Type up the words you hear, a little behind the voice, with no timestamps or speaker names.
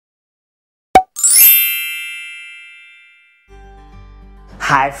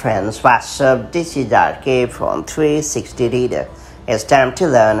Hi friends, what's up? This is RK from 360 Reader. It's time to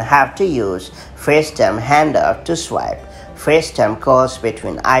learn how to use FaceTime Handoff to swipe FaceTime calls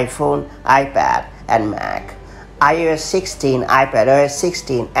between iPhone, iPad, and Mac. iOS 16, iPadOS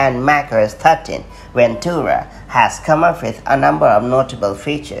 16, and macOS 13 Ventura has come up with a number of notable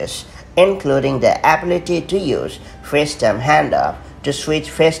features, including the ability to use FaceTime Handoff to switch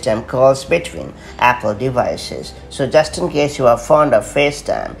FaceTime calls between Apple devices. So just in case you are fond of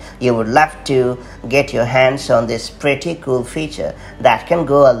FaceTime, you would love to get your hands on this pretty cool feature that can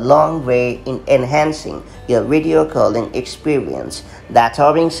go a long way in enhancing your video calling experience. That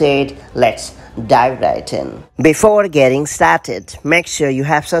all being said, let's dive right in. Before getting started, make sure you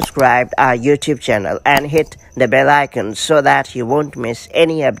have subscribed our YouTube channel and hit the bell icon so that you won't miss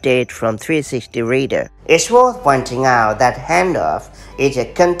any update from 360 Reader. It's worth pointing out that Handoff is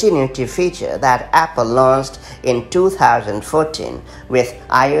a continuity feature that Apple launched in 2014 with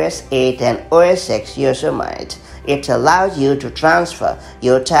iOS 8 and OS X Yosemite. It allows you to transfer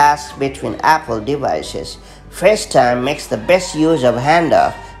your tasks between Apple devices. FaceTime makes the best use of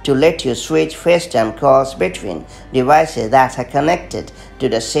Handoff to let you switch FaceTime calls between devices that are connected to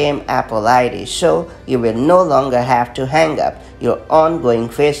the same Apple ID, so you will no longer have to hang up your ongoing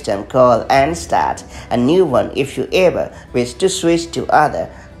FaceTime call and start a new one if you ever wish to switch to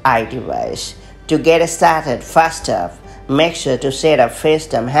other iDevice. To get started, first off, make sure to set up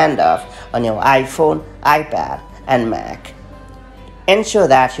FaceTime Handoff on your iPhone, iPad, and Mac. Ensure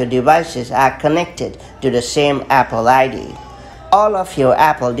that your devices are connected to the same Apple ID. All of your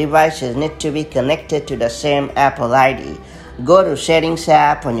Apple devices need to be connected to the same Apple ID. Go to Settings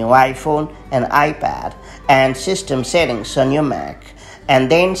app on your iPhone and iPad and System Settings on your Mac,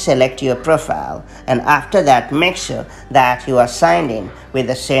 and then select your profile, and after that make sure that you are signed in with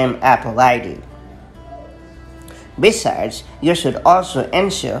the same Apple ID. Besides, you should also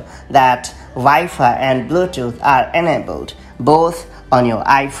ensure that Wi-Fi and Bluetooth are enabled both on your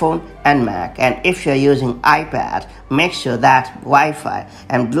iPhone and Mac, and if you're using iPad, make sure that Wi-Fi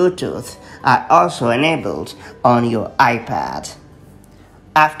and Bluetooth are also enabled on your iPad.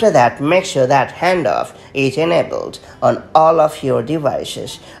 After that, make sure that Handoff is enabled on all of your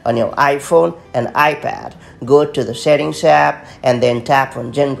devices on your iPhone and iPad. Go to the Settings app and then tap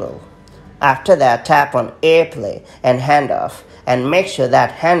on General. After that, tap on AirPlay and Handoff and make sure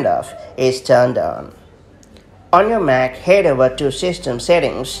that Handoff is turned on. On your Mac, head over to System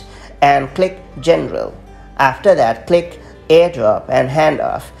Settings and click General. After that, click AirDrop and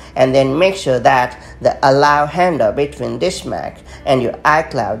Handoff, and then make sure that the Allow Handoff between this Mac and your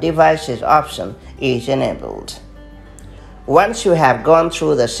iCloud devices option is enabled. Once you have gone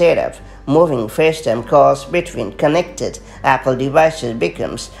through the setup, moving FaceTime calls between connected Apple devices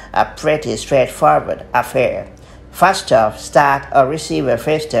becomes a pretty straightforward affair. First off, start or receive a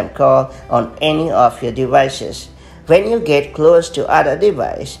FaceTime call on any of your devices. When you get close to other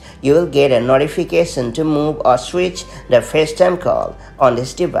device, you will get a notification to move or switch the FaceTime call on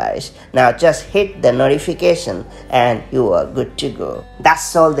this device. Now just hit the notification and you are good to go.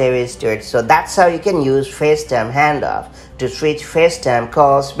 That's all there is to it. So that's how you can use FaceTime Handoff to switch FaceTime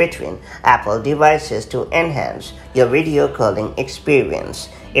calls between Apple devices to enhance your video calling experience.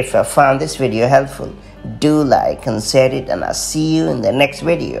 If you found this video helpful, do like and share it, and I'll see you in the next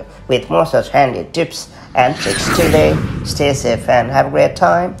video with more such handy tips and tricks. Till then, stay safe and have a great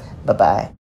time. Bye-bye.